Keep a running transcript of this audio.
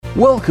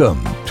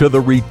Welcome to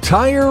the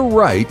Retire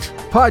Right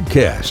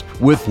podcast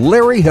with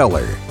Larry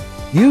Heller.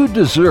 You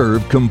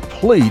deserve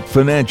complete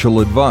financial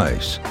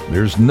advice.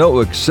 There's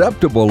no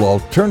acceptable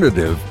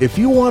alternative if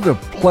you want a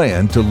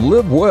plan to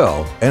live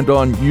well and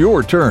on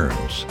your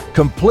terms.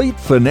 Complete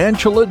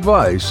financial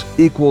advice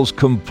equals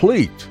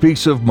complete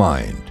peace of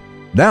mind.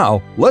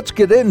 Now, let's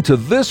get into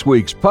this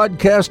week's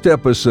podcast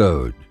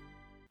episode.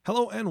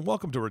 Hello and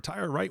welcome to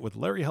Retire Right with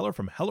Larry Heller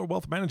from Heller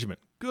Wealth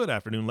Management. Good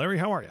afternoon, Larry.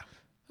 How are you?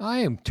 I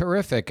am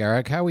terrific,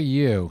 Eric. How are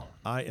you?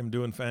 I am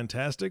doing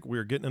fantastic.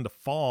 We're getting into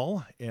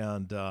fall,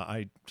 and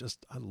I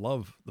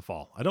love the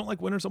fall. I don't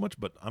like winter so much,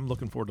 but I'm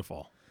looking forward to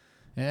fall.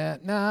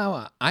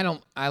 No, I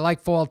don't. I like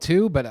fall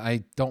too, but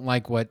I don't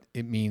like what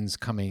it means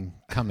coming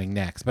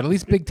next. But at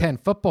least Big Ten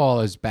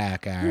football is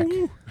back, Eric.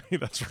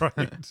 That's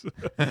right.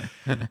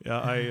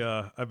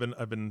 Yeah, I've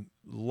been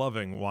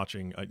loving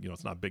watching.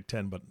 It's not Big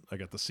Ten, but I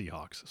got the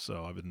Seahawks,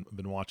 so I've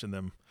been watching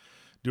them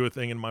do a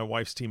thing, and my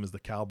wife's team is the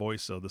Cowboys,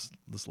 so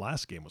this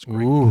last game was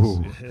great.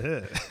 Ooh.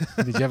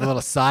 Did you have a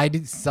little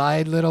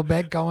side little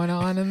bet going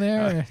on in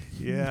there?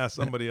 Yeah,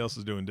 somebody else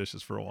is doing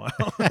dishes for a while.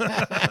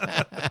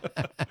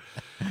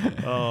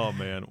 Oh,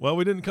 man. Well,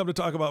 we didn't come to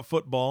talk about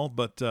football,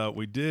 but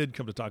we did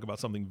come to talk about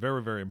something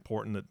very, very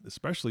important,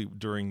 especially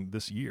during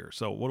this year.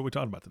 So what are we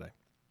talking about today?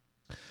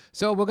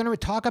 So we're going to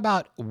talk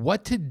about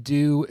what to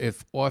do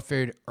if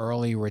offered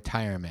early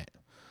retirement.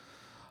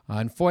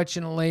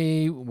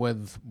 Unfortunately,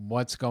 with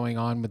what's going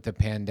on with the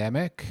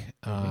pandemic,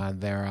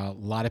 there are a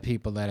lot of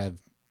people that have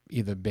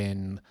either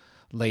been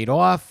laid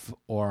off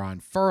or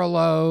on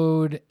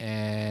furloughed,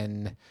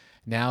 and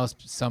now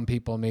some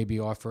people may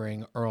be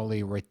offering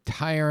early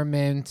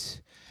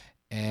retirement.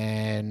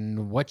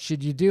 And what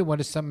should you do? What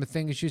are some of the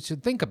things you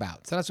should think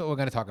about? So that's what we're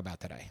going to talk about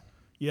today.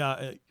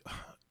 Yeah,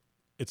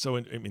 it's so,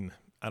 I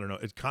don't know,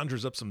 it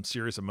conjures up some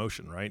serious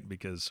emotion, right?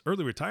 Because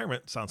early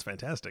retirement sounds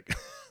fantastic,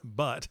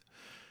 but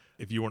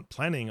if you weren't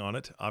planning on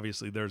it,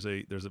 obviously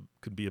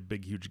could be a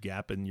big, huge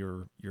gap in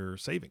your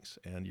savings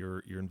and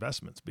your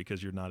investments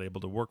because you're not able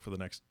to work for the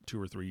next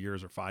 2 or 3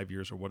 years or 5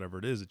 years or whatever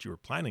it is that you were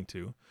planning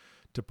to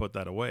put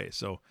that away.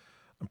 So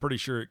I'm pretty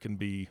sure it can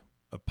be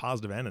a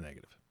positive and a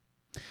negative.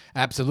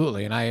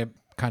 Absolutely. And I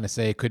kind of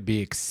say it could be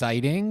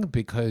exciting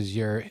because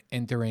you're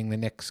entering the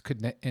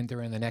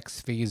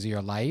next phase of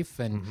your life.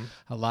 And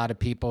a lot of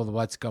people,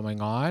 what's going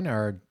on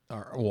or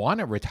want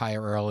to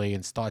retire early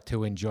and start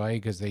to enjoy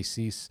because they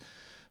see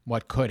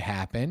what could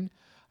happen.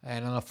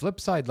 And on the flip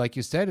side, like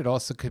you said, it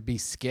also could be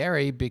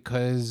scary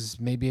because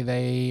maybe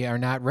they are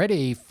not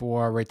ready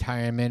for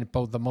retirement,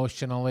 both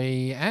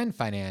emotionally and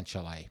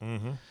financially.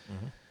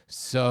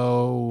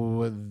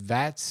 So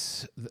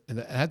that's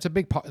a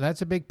big part.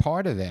 That's a big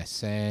part of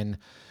this. And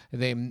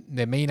there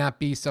may not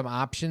be some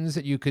options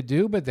that you could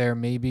do, but there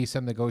may be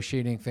some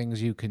negotiating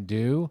things you can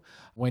do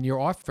when you're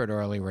offered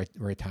early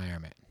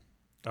retirement.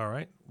 All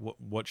right.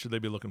 What should they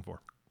be looking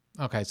for?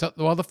 Okay, so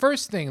the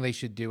first thing they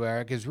should do,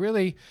 Eric, is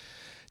really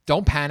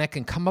don't panic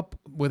and come up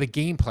with a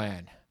game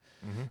plan.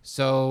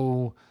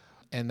 So,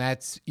 and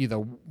that's either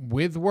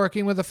with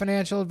working with a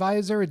financial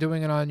advisor or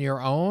doing it on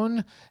your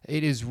own.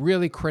 It is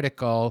really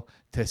critical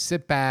to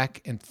sit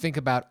back and think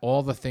about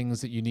all the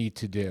things that you need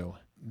to do.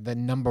 The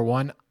number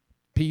one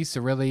piece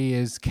really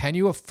is, can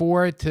you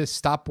afford to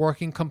stop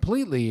working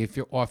completely if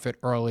you're offered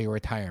early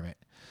retirement?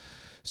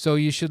 So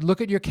you should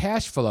look at your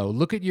cash flow,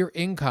 look at your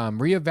income,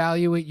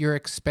 reevaluate your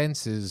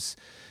expenses,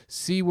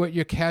 see what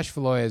your cash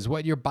flow is,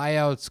 what your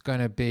buyout's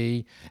going to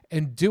be,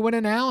 and do an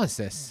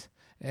analysis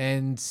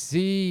and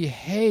see,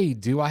 hey,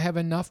 do I have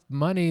enough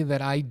money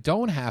that I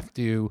don't have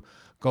to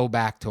go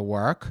back to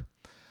work?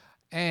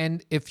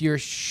 And if you're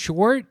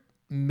short,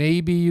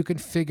 maybe you can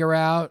figure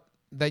out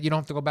that you don't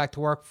have to go back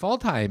to work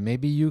full-time.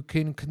 Maybe you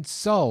can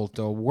consult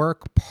or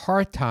work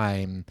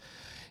part-time.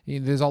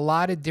 There's a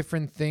lot of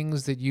different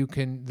things that you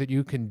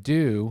can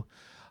do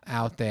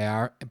out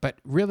there, but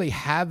really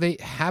have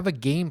a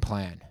game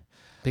plan,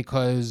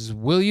 because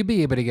will you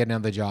be able to get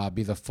another job,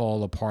 either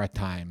full or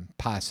part-time,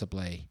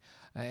 possibly?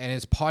 And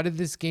as part of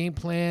this game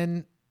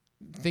plan,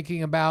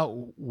 thinking about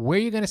where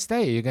you're going to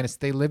stay. Are you going to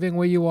stay living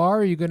where you are,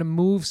 or are you going to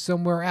move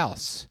somewhere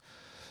else?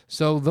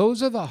 So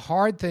those are the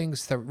hard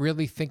things to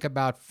really think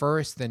about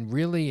first, and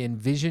really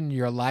envision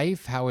your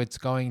life, how it's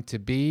going to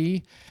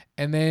be,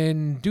 and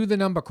then do the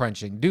number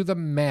crunching, do the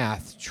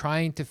math,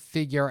 trying to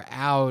figure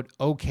out,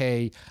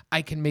 okay,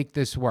 I can make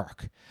this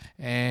work,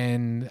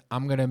 and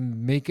I'm going to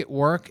make it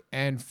work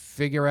and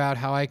figure out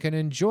how I can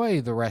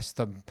enjoy the rest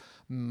of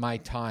my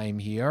time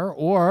here,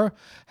 or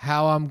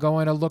how I'm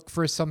going to look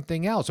for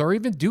something else, or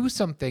even do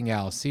something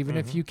else, even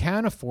if you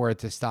can afford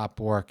to stop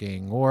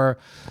working, or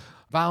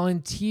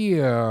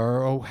volunteer,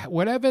 or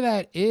whatever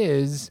that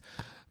is.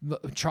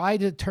 Try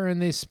to turn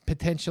this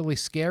potentially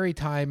scary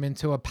time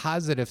into a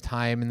positive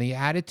time, and the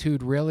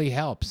attitude really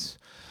helps.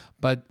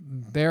 But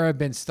there have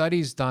been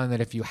studies done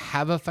that if you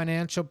have a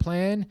financial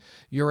plan,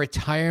 your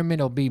retirement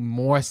will be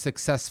more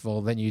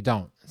successful than you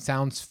don't.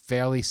 Sounds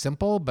fairly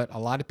simple, but a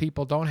lot of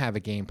people don't have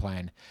a game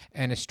plan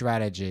and a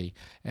strategy,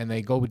 and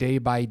they go day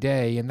by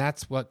day, and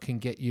that's what can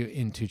get you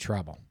into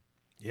trouble.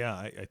 Yeah,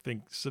 I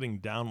think sitting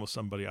down with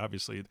somebody,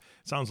 obviously, it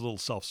sounds a little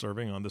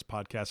self-serving on this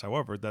podcast.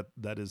 However,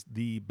 that is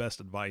the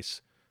best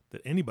advice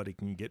that anybody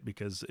can get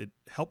because it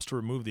helps to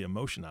remove the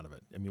emotion out of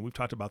it. I mean, we've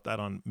talked about that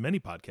on many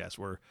podcasts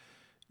where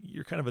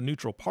you're kind of a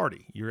neutral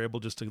party. You're able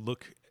just to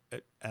look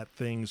at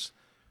things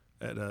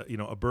at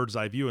a bird's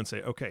eye view and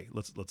say, okay,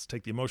 let's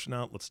take the emotion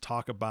out. Let's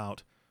talk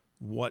about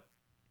what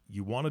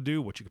you want to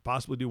do, what you could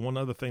possibly do. One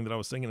other thing that I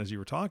was thinking as you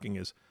were talking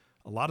is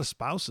a lot of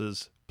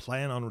spouses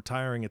plan on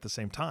retiring at the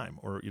same time,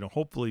 or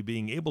hopefully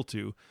being able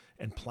to,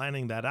 and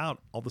planning that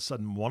out. All of a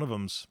sudden, one of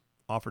them's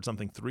offered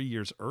something 3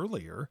 years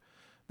earlier.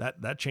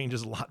 That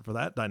changes a lot for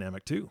that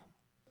dynamic too.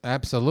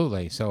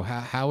 Absolutely. So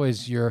how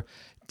is your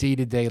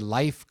day-to-day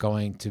life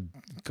going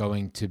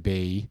to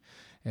be?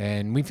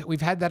 And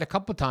we've had that a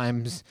couple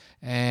times,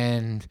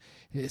 and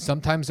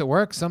sometimes it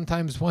works.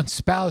 Sometimes one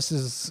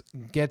spouse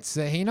gets,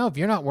 if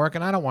you're not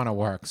working, I don't want to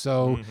work.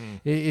 So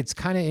it's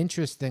kind of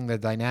interesting, the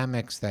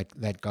dynamics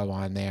that go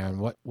on there,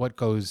 and what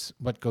goes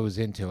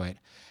into it.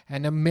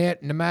 And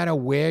no matter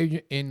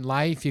where in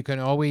life, you can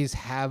always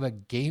have a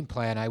game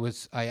plan.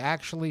 I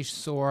actually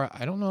saw,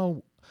 I don't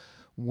know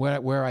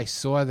where I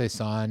saw this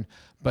on,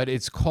 but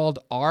it's called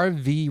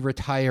RV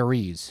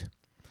Retirees.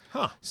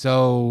 Huh.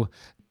 So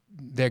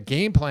their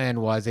game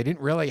plan was they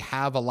didn't really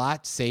have a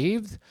lot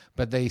saved,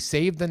 but they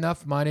saved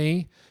enough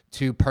money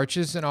to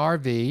purchase an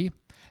RV,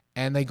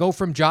 and they go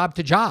from job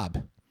to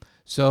job.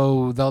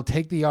 So they'll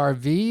take the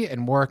RV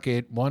and work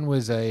it. One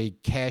was a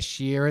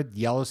cashier at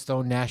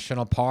Yellowstone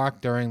National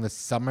Park during the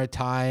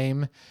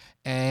summertime,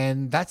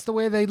 and that's the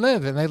way they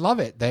live, and they love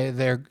it.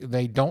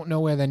 They don't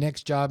know where the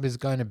next job is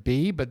going to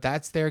be, but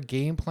that's their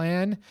game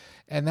plan,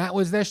 and that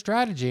was their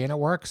strategy, and it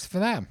works for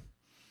them.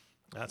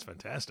 That's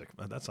fantastic.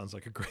 That sounds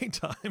like a great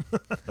time.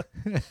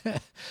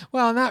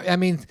 Well,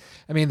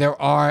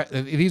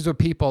 these were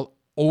people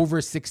over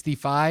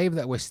 65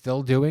 that were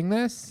still doing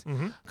this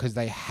because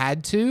they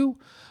had to,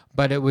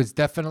 but it was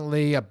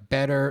definitely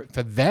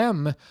for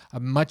them, a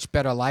much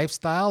better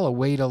lifestyle, a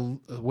way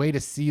to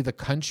see the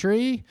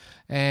country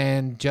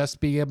and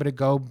just be able to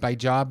go by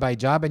job.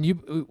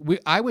 And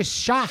I was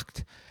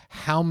shocked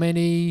how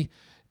many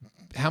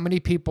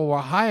people were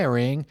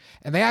hiring,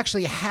 and they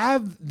actually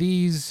have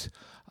these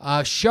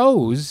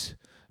shows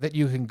that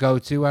you can go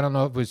to. I don't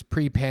know if it was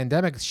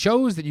pre-pandemic,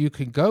 shows that you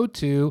can go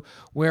to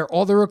where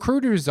all the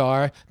recruiters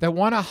are that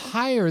want to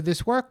hire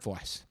this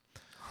workforce.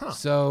 Huh.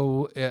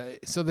 So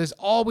there's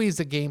always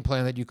a game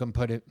plan that you can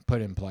put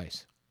in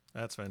place.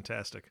 That's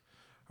fantastic.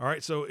 All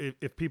right, so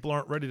if people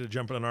aren't ready to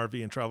jump in an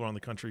RV and travel around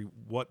the country,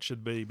 what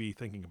should they be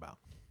thinking about?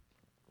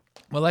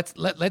 Well,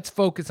 let's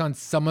focus on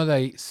some of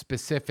the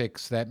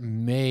specifics that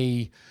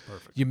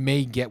you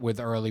may get with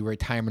early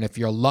retirement if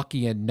you're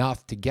lucky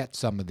enough to get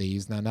some of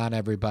these. Now, not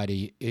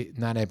everybody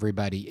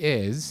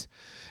is,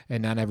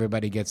 and not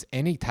everybody gets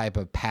any type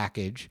of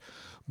package,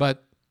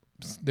 but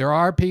there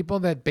are people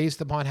that,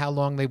 based upon how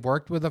long they've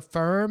worked with a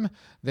firm,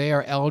 they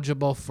are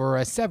eligible for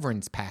a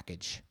severance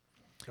package.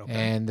 Okay.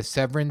 And the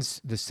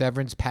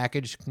severance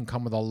package can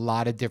come with a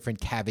lot of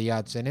different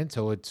caveats in it,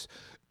 so it's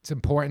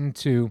important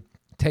to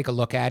take a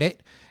look at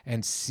it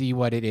and see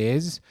what it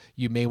is.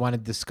 You may want to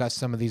discuss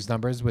some of these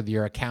numbers with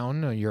your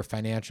accountant or your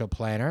financial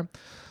planner.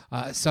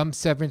 Some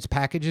severance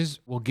packages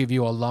will give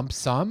you a lump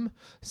sum.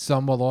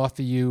 Some will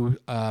offer you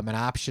an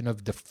option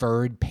of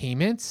deferred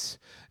payments,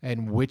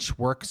 and which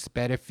works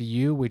better for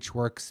you, which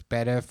works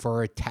better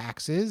for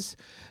taxes.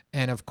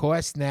 And of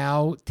course,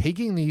 now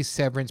taking these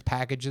severance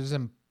packages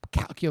and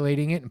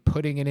calculating it and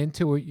putting it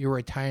into your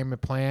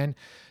retirement plan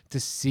to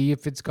see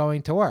if it's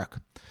going to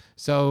work.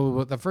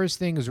 So the first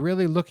thing is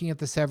really looking at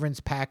the severance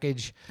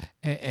package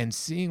and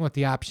seeing what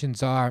the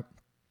options are,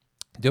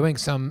 doing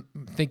some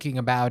thinking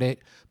about it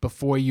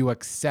before you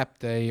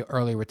accept the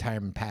early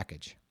retirement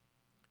package.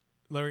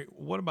 Larry,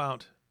 what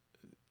about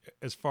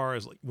as far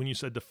as, like, when you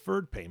said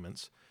deferred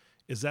payments,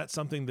 is that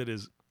something that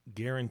is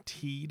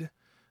guaranteed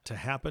to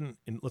happen?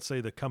 And let's say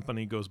the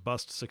company goes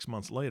bust 6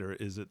 months later.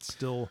 Is it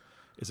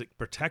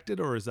protected,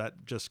 or is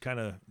that just kind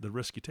of the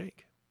risk you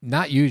take?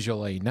 Not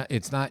usually.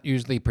 It's not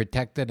usually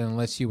protected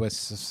unless you were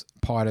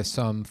part of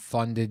some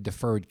funded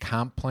deferred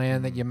comp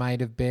plan that you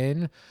might have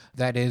been.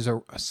 That is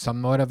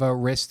somewhat of a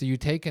risk that you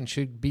take and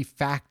should be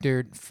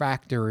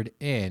factored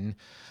in.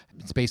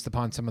 It's based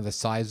upon some of the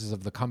sizes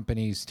of the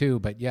companies too.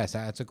 But yes,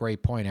 that's a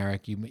great point,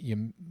 Eric.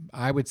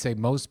 I would say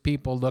most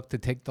people look to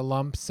take the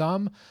lump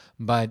sum,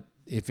 but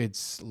if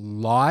it's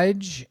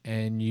large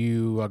and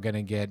you are going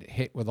to get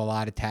hit with a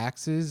lot of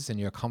taxes and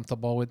you're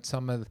comfortable with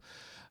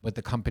with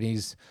the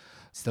company's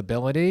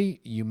stability,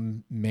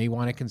 you may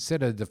want to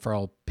consider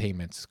deferral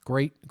payments.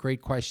 Great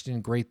question.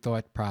 Great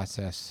thought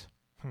process.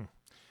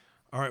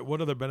 All right.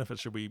 What other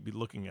benefits should we be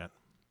looking at?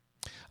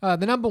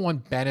 The number one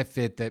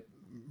benefit that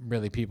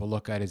really people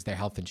look at is their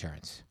health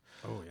insurance.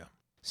 Oh, yeah.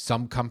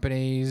 Some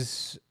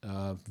companies,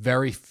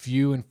 very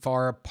few and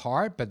far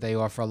apart, but they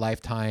offer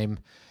lifetime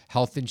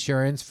health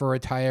insurance for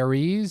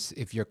retirees.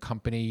 If your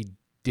company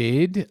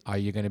are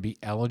you going to be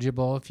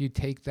eligible if you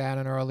take that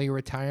in early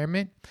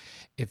retirement?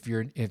 If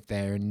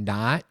they're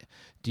not,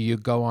 Do you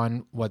go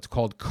on what's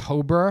called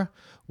COBRA,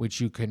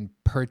 which you can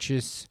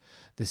purchase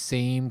the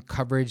same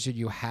coverage that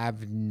you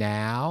have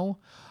now,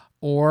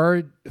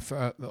 or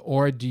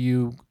do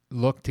you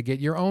look to get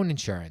your own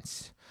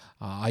insurance?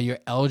 Are you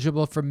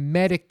eligible for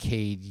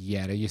Medicaid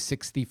yet? Are you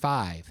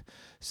 65?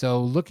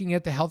 So looking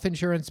at the health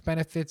insurance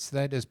benefits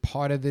that is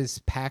part of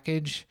this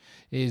package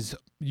is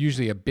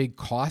usually a big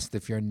cost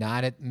if you're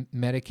not at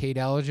Medicaid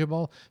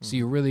eligible. So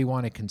you really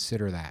want to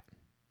consider that.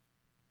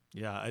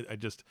 Yeah, I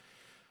just,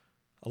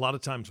 a lot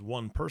of times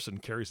one person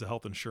carries the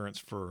health insurance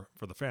for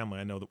the family.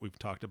 I know that we've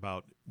talked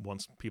about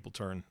once people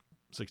turn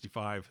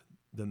 65,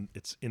 then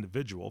it's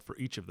individual for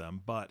each of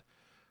them. But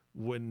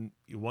when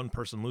one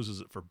person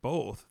loses it for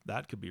both,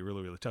 that could be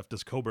really, really tough.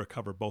 Does COBRA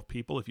cover both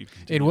people if you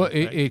continue?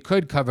 It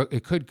would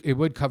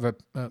cover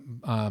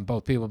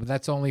both people, but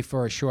that's only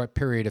for a short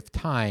period of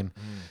time.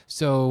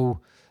 So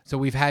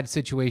we've had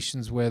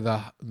situations where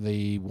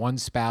the one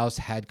spouse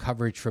had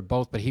coverage for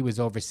both, but he was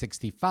over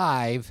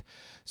 65,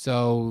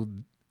 so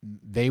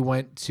they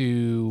went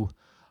to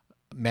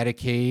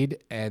Medicaid,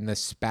 and the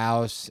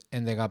spouse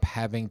ended up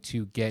having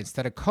to get,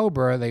 instead of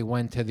COBRA, they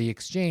went to the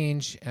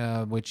exchange,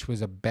 which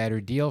was a better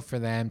deal for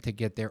them to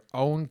get their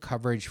own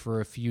coverage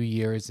for a few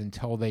years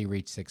until they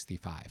reach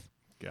 65.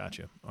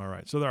 Gotcha. All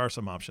right. So there are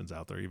some options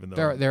out there, even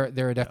though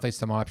there are definitely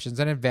some options,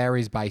 and it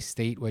varies by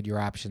state what your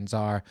options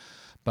are,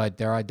 but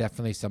there are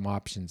definitely some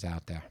options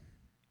out there.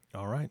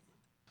 All right.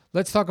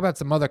 Let's talk about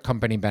some other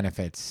company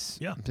benefits.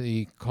 Yeah.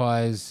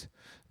 Because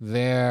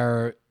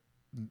there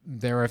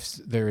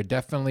are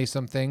definitely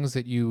some things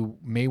that you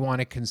may want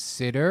to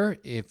consider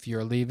if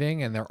you're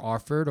leaving and they're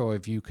offered, or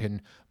if you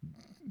can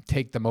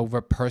take them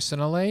over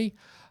personally.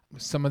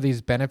 Some of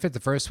these benefits, the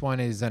first one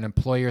is an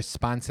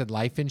employer-sponsored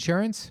life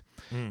insurance.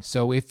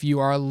 So if you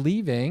are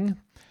leaving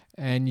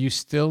and you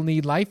still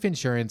need life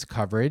insurance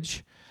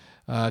coverage,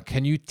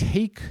 can you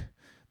take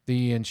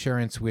the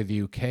insurance with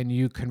you? Can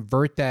you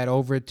convert that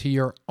over to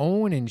your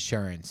own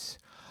insurance?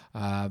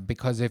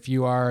 Because if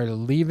you are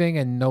leaving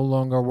and no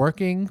longer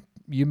working,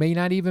 you may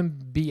not even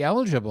be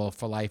eligible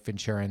for life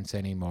insurance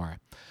anymore.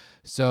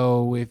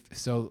 So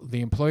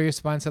the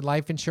employer-sponsored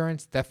life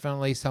insurance,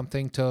 definitely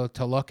something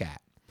to look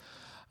at.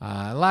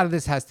 A lot of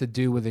this has to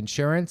do with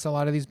insurance, a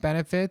lot of these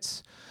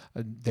benefits.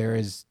 There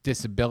is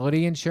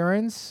disability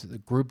insurance,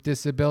 group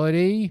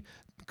disability.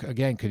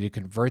 Again, could you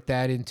convert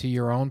that into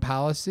your own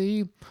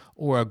policy?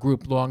 Or a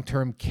group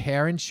long-term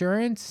care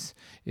insurance,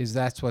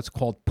 that's what's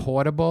called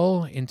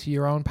portable into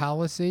your own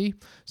policy.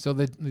 So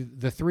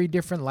the three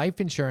different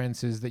life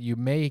insurances that you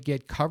may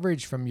get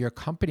coverage from your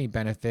company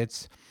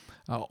benefits,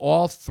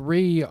 all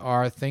three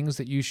are things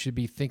that you should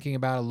be thinking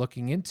about or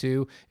looking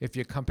into if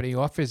your company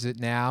offers it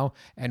now,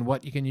 and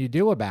what can you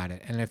do about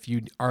it. And if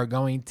you are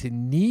going to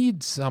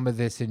need some of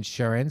this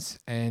insurance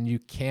and you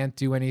can't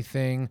do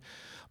anything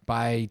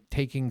by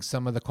taking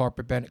some of the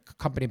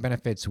company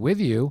benefits with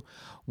you,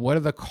 what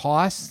are the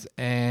costs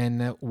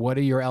and what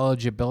are your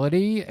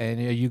eligibility, and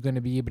are you going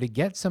to be able to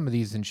get some of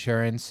these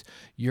insurance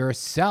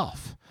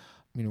yourself?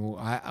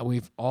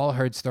 We've all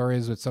heard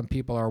stories that some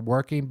people are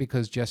working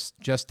because just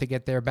to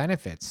get their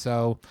benefits.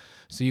 So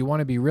you want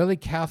to be really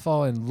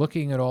careful in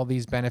looking at all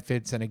these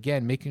benefits, and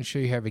again, making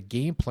sure you have a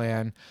game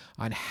plan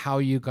on how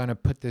you're going to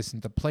put this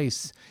into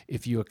place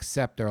if you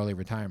accept early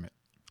retirement.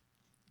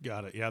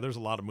 Got it. Yeah, there's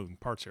a lot of moving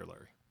parts here,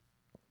 Larry.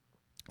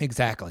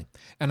 Exactly.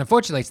 And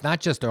unfortunately, it's not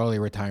just early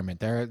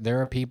retirement.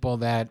 There are people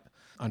that,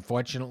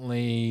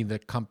 unfortunately, the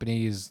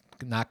company is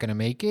not going to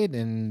make it,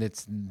 and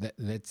it's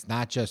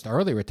not just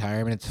early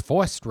retirement, it's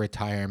forced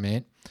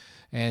retirement,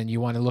 and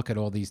you want to look at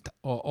all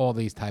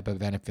these type of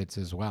benefits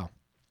as well.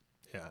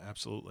 Yeah,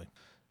 absolutely.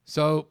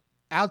 So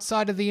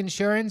outside of the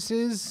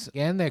insurances,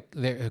 again,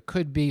 there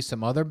could be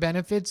some other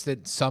benefits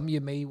that some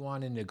you may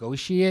want to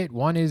negotiate.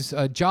 One is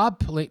job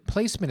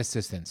placement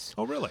assistance.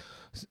 Oh, really?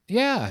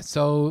 Yeah.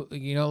 So,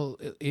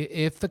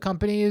 if the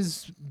company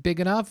is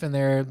big enough and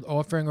they're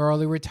offering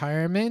early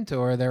retirement,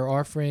 or they're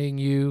offering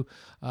you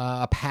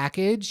a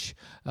package,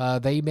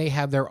 they may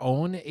have their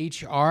own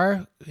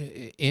HR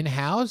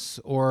in-house,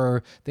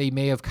 or they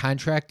may have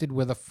contracted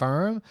with a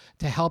firm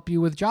to help you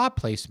with job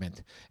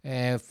placement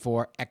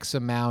for X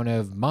amount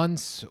of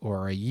months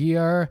or a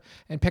year,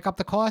 and pick up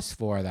the costs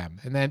for them.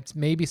 And that's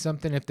maybe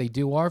something if they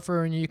do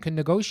offer, and you can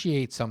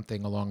negotiate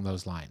something along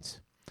those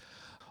lines.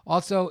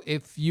 Also,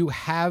 if you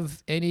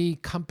have any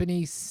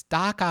company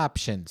stock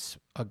options,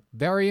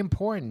 very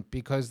important,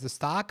 because the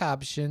stock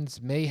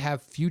options may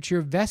have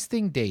future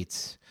vesting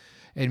dates,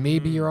 and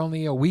maybe you're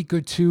only a week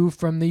or two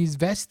from these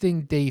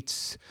vesting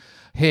dates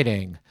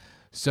hitting.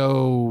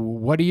 So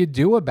what do you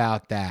do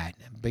about that?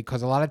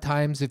 Because a lot of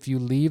times if you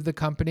leave the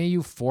company,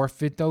 you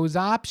forfeit those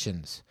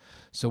options.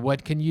 So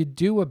what can you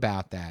do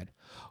about that?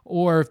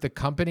 Or if the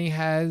company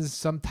has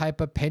some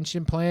type of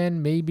pension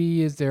plan,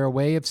 maybe is there a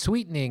way of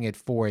sweetening it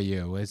for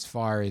you as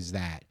far as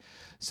that?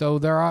 So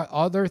there are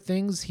other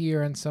things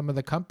here in some of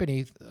the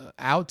companies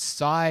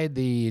outside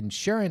the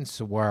insurance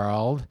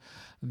world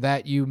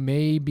that you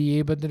may be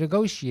able to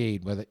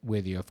negotiate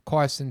with you. Of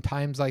course, in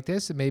times like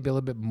this, it may be a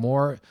little bit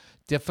more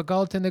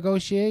difficult to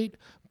negotiate,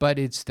 but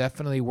it's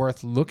definitely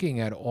worth looking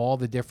at all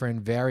the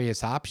different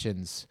various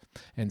options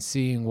and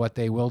seeing what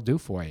they will do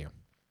for you.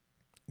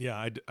 Yeah,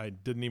 I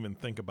didn't even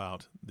think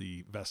about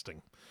the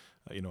vesting.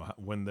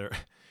 When they're,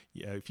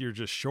 if you're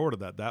just short of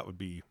that, that would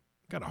be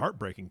kind of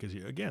heartbreaking because,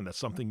 again, that's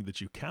something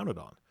that you counted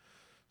on.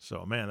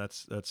 So, man,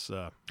 that's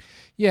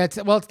yeah. It's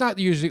not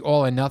usually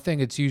all or nothing.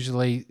 It's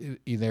usually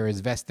there is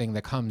vesting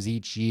that comes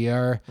each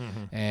year,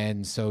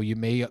 and so you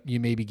may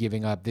be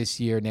giving up this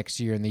year, next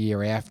year, and the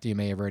year after. You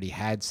may have already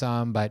had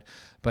some, but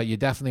you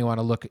definitely want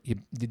to look. You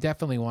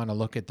definitely want to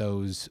look at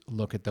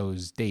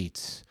those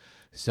dates.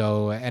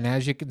 So, and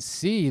as you can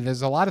see,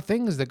 there's a lot of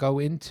things that go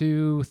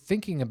into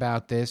thinking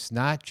about this,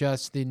 not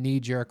just the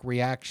knee-jerk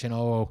reaction,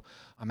 oh,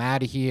 I'm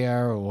out of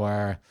here,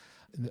 or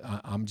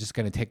I'm just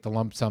going to take the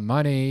lump sum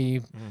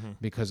money,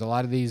 because a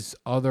lot of these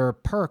other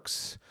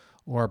perks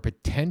or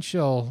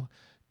potential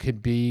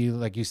could be,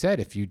 like you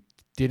said, if you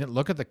didn't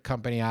look at the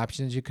company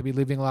options, you could be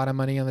leaving a lot of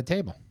money on the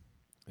table.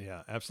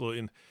 Yeah, absolutely.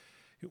 And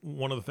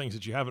one of the things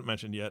that you haven't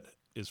mentioned yet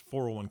is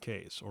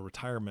 401ks or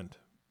retirement,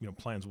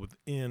 plans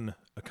within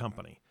a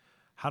company.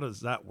 How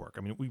does that work?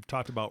 I mean, we've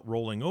talked about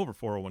rolling over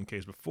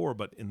 401ks before,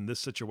 but in this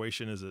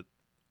situation, is it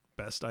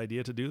best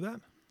idea to do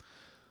that?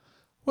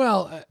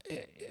 Well,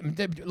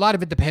 a lot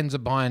of it depends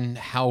upon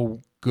how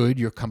good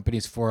your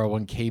company's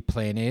 401k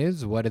plan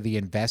is. What are the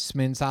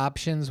investments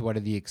options? What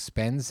are the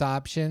expense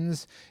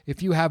options?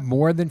 If you have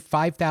more than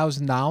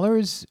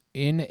 $5,000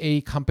 in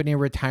a company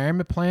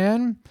retirement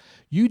plan,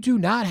 you do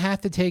not have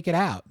to take it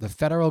out. The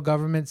federal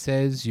government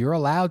says you're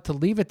allowed to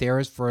leave it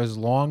there for as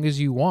long as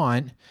you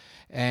want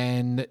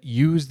and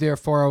use their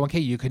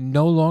 401k. You can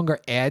no longer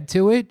add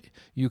to it.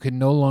 You can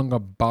no longer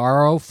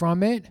borrow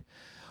from it,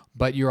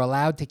 but you're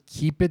allowed to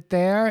keep it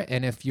there.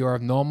 And if you're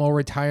of normal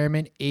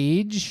retirement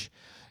age,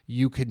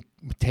 you can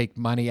take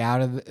money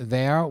out of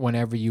there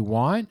whenever you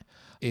want.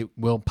 It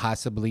will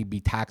possibly be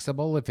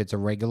taxable if it's a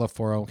regular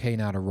 401k,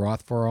 not a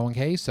Roth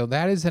 401k. So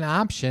that is an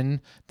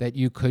option that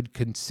you could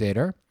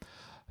consider.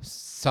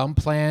 Some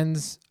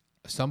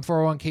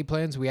 401k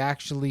plans, we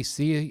actually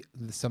see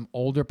some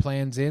older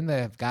plans in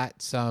that have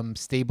got some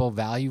stable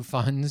value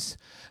funds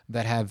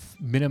that have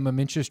minimum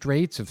interest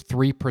rates of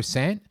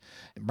 3%.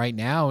 Right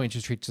now,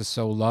 interest rates are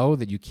so low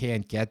that you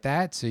can't get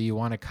that. So you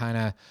want to kind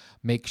of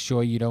make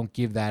sure you don't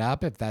give that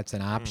up if that's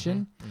an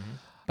option.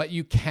 But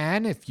you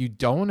can if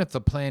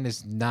the plan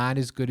is not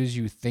as good as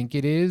you think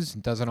it is,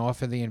 doesn't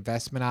offer the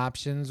investment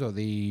options, or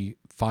the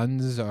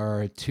funds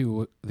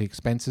the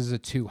expenses are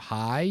too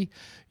high,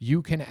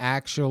 you can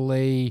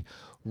actually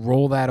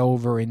roll that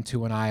over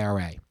into an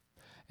IRA,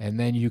 and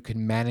then you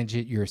can manage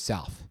it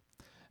yourself.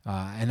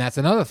 And that's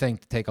another thing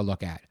to take a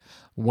look at.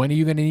 When are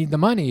you going to need the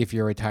money if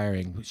you're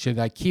retiring? Should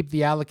I keep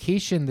the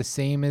allocation the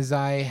same as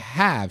I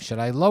have? Should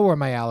I lower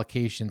my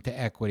allocation to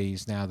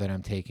equities now that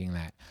I'm taking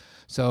that?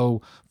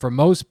 So for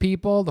most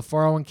people, the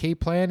 401k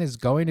plan is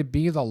going to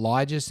be the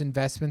largest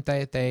investment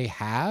that they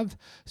have.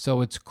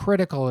 So it's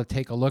critical to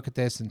take a look at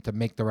this and to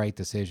make the right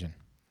decision.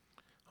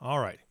 All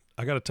right.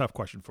 I got a tough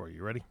question for you.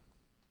 You ready?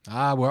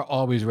 We're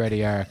always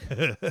ready, Eric.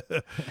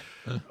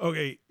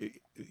 Okay.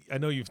 I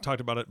know you've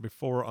talked about it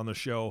before on the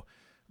show,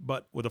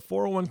 but with a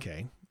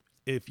 401k,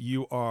 if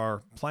you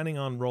are planning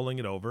on rolling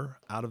it over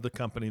out of the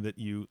company that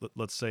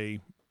let's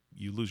say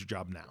you lose your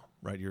job now,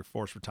 right? You're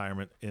forced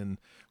retirement, and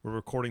we're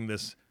recording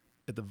this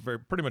at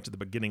pretty much at the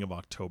beginning of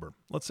October.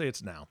 Let's say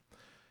it's now.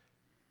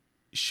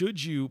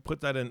 Should you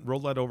roll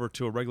that over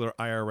to a regular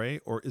IRA,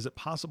 or is it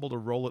possible to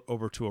roll it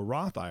over to a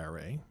Roth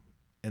IRA?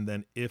 And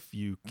then if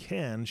you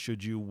can,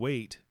 should you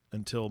wait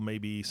until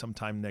maybe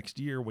sometime next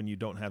year when you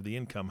don't have the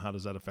income? How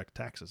does that affect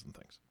taxes and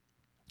things?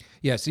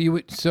 Yeah,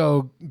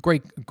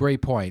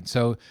 great point.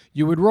 So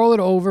you would roll it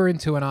over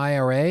into an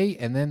IRA,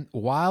 and then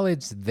while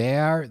it's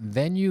there,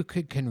 then you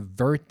could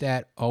convert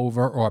that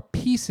over, or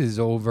pieces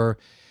over,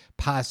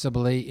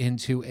 possibly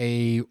into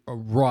a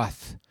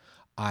Roth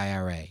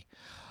IRA.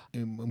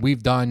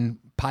 We've done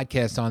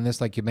podcasts on this,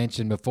 like you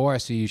mentioned before,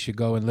 so you should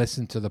go and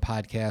listen to the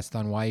podcast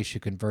on why you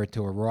should convert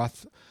to a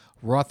Roth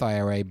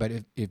IRA. But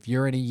if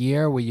you're in a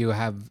year where you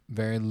have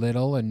very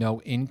little and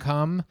no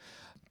income,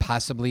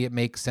 possibly it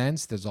makes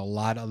sense. There's a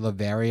lot of the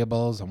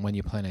variables on when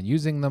you plan on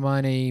using the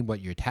money,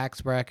 what your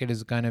tax bracket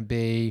is going to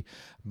be.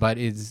 But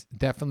it's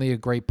definitely a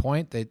great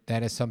point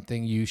that is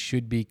something you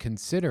should be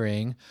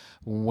considering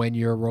when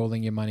you're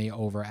rolling your money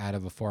over out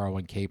of a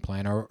 401k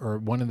plan, or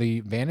one of the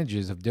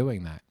advantages of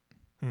doing that.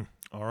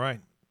 All right.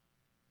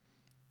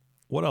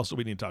 What else do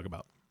we need to talk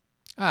about?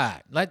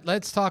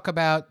 Let's talk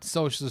about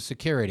Social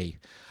Security.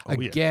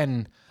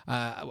 Again,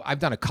 I've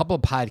done a couple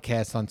of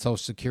podcasts on Social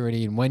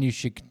Security and when you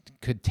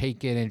could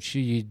take it and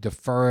should you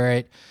defer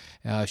it.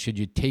 Should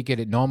you take it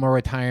at normal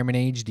retirement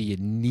age? Do you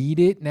need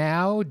it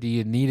now? Do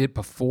you need it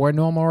before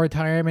normal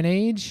retirement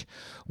age?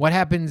 What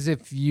happens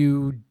if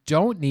you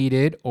don't need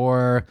it,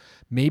 or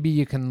maybe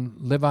you can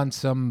live on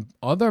some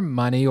other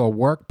money or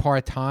work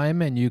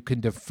part-time and you can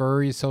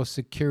defer your Social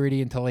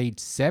Security until age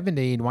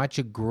 70 and watch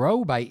it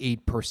grow by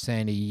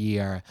 8% a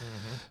year.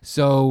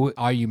 So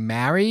are you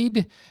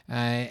married?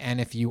 And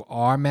if you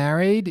are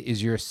married,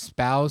 is your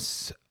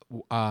spouse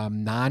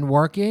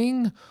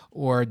non-working,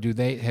 or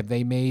have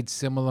they made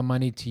similar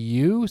money to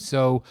you?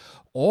 So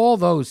all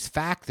those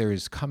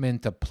factors come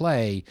into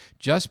play.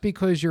 Just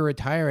because you're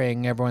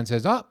retiring, everyone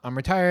says, oh, I'm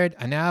retired,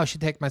 and now I should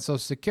take my Social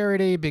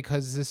Security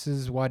because this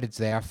is what it's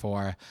there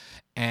for.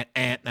 And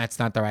that's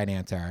not the right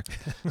answer.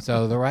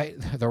 So the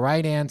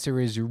right answer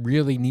is you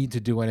really need to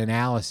do an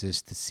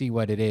analysis to see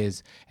what it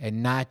is,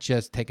 and not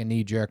just take a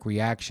knee-jerk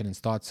reaction and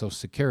start Social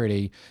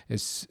Security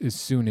as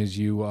soon as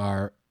you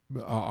are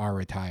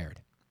retired.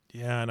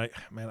 Yeah, and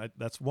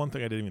that's one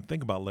thing I didn't even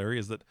think about, Larry,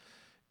 is that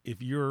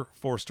if you're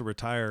forced to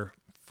retire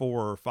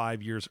 4 or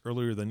 5 years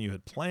earlier than you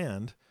had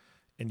planned,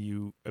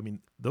 and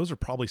those are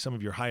probably some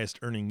of your highest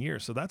earning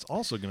years, so that's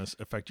also going to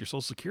affect your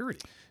Social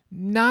Security.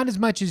 Not as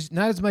much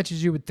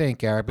as you would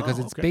think, Eric, because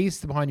it's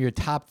based upon your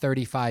top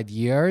 35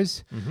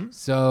 years.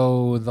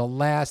 So the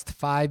last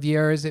 5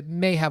 years, it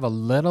may have a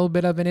little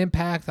bit of an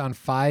impact on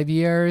 5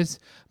 years,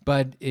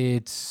 but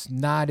it's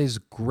not as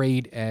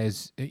great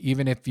as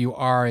even if you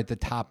are at the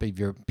top of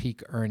your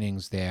peak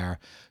earnings there.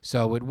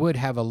 So it would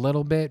have a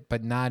little bit,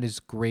 but not as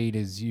great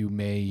as you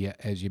may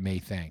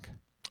think.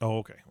 Oh,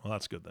 okay. Well,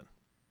 that's good then.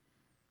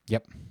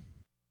 Yep.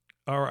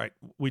 All right.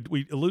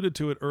 We alluded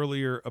to it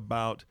earlier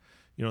about,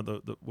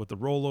 with the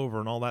rollover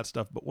and all that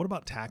stuff, but what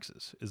about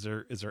taxes? Is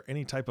there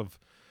any type of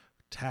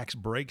tax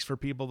breaks for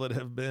people that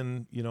have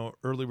been,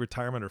 early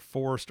retirement or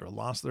forced or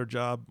lost their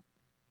job?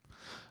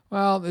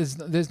 Well,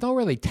 there's no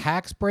really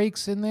tax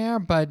breaks in there,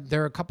 but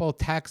there are a couple of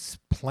tax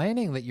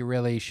planning that you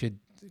really should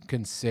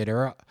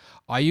consider.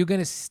 Are you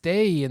going to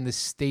stay in the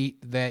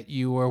state that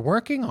you are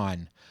working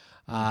in?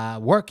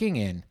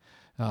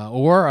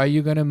 Or are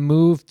you going to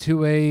move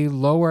to a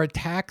lower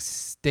tax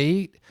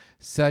state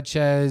such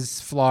as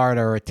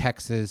Florida or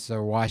Texas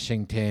or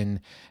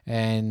Washington?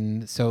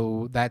 And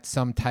so that's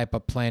some type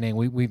of planning.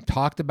 We've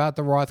talked about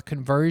the Roth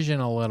conversion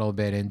a little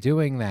bit and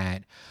doing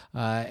that.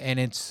 And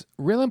it's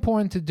real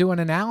important to do an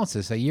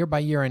analysis, a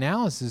year-by-year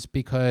analysis,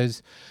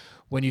 because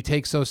when you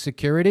take Social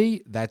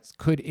Security, that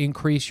could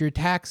increase your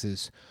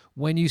taxes.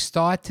 When you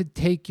start to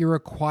take your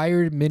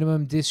required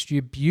minimum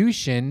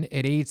distribution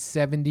at age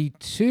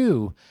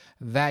 72,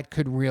 that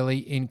could really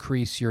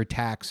increase your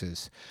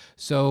taxes.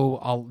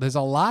 So there's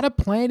a lot of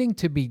planning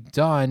to be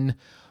done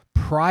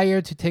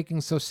prior to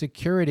taking Social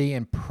Security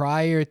and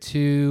prior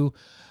to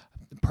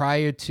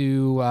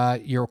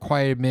your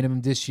required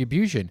minimum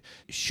distribution.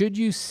 Should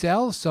you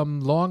sell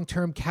some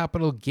long-term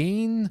capital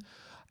gain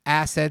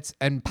assets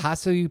and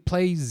possibly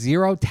pay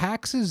zero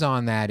taxes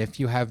on that if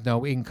you have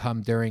no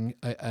income during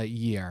a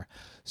year?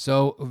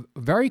 So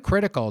very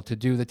critical to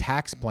do the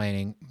tax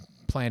planning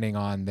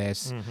on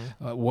this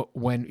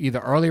when either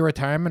early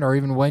retirement or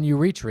even when you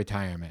reach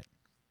retirement.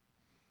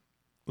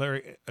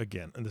 Larry,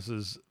 again, and this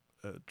is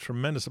a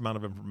tremendous amount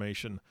of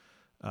information,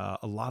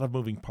 a lot of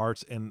moving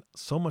parts, and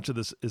so much of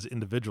this is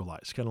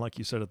individualized. Kind of like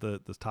you said at the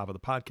top of the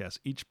podcast,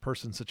 each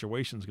person's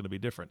situation is going to be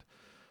different.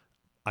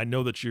 I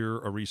know that you're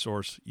a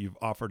resource. You've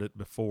offered it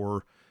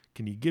before.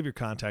 Can you give your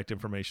contact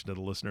information to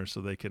the listeners so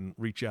they can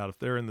reach out if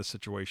they're in this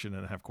situation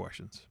and have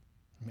questions?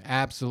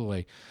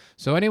 Absolutely.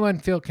 So anyone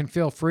can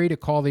feel free to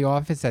call the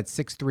office at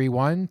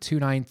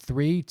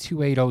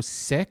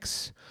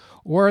 631-293-2806,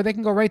 or they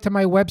can go right to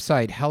my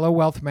website,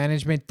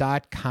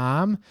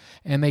 hellowealthmanagement.com,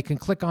 and they can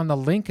click on the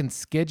link and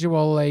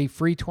schedule a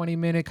free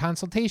 20-minute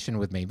consultation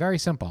with me. Very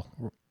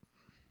simple.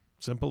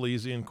 Simple,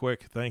 easy, and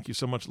quick. Thank you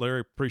so much,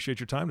 Larry.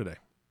 Appreciate your time today.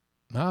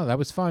 Oh, that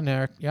was fun,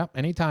 Eric. Yep,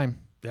 anytime.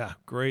 Yeah,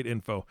 great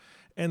info.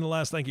 And the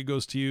last thank you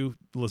goes to you,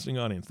 the listening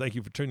audience. Thank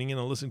you for tuning in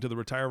and listening to the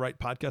Retire Right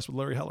podcast with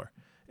Larry Heller.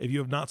 If you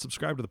have not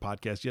subscribed to the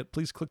podcast yet,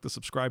 please click the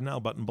subscribe now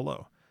button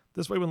below.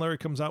 This way, when Larry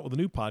comes out with a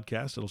new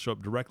podcast, it'll show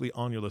up directly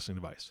on your listening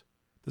device.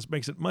 This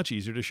makes it much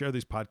easier to share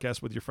these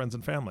podcasts with your friends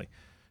and family.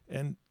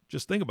 And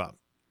just think about it.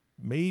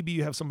 Maybe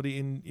you have somebody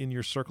in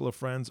your circle of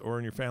friends or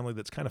in your family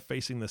that's kind of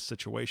facing this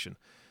situation.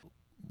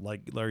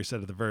 Like Larry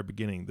said at the very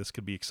beginning, this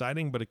could be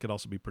exciting, but it could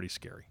also be pretty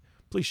scary.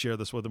 Please share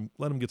this with them.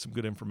 Let them get some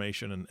good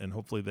information, and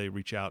hopefully they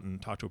reach out and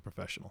talk to a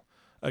professional.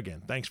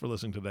 Again, thanks for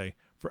listening today.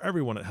 For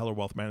everyone at Heller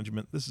Wealth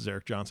Management, this is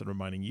Eric Johnson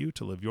reminding you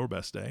to live your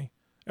best day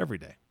every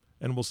day,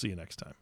 and we'll see you next time.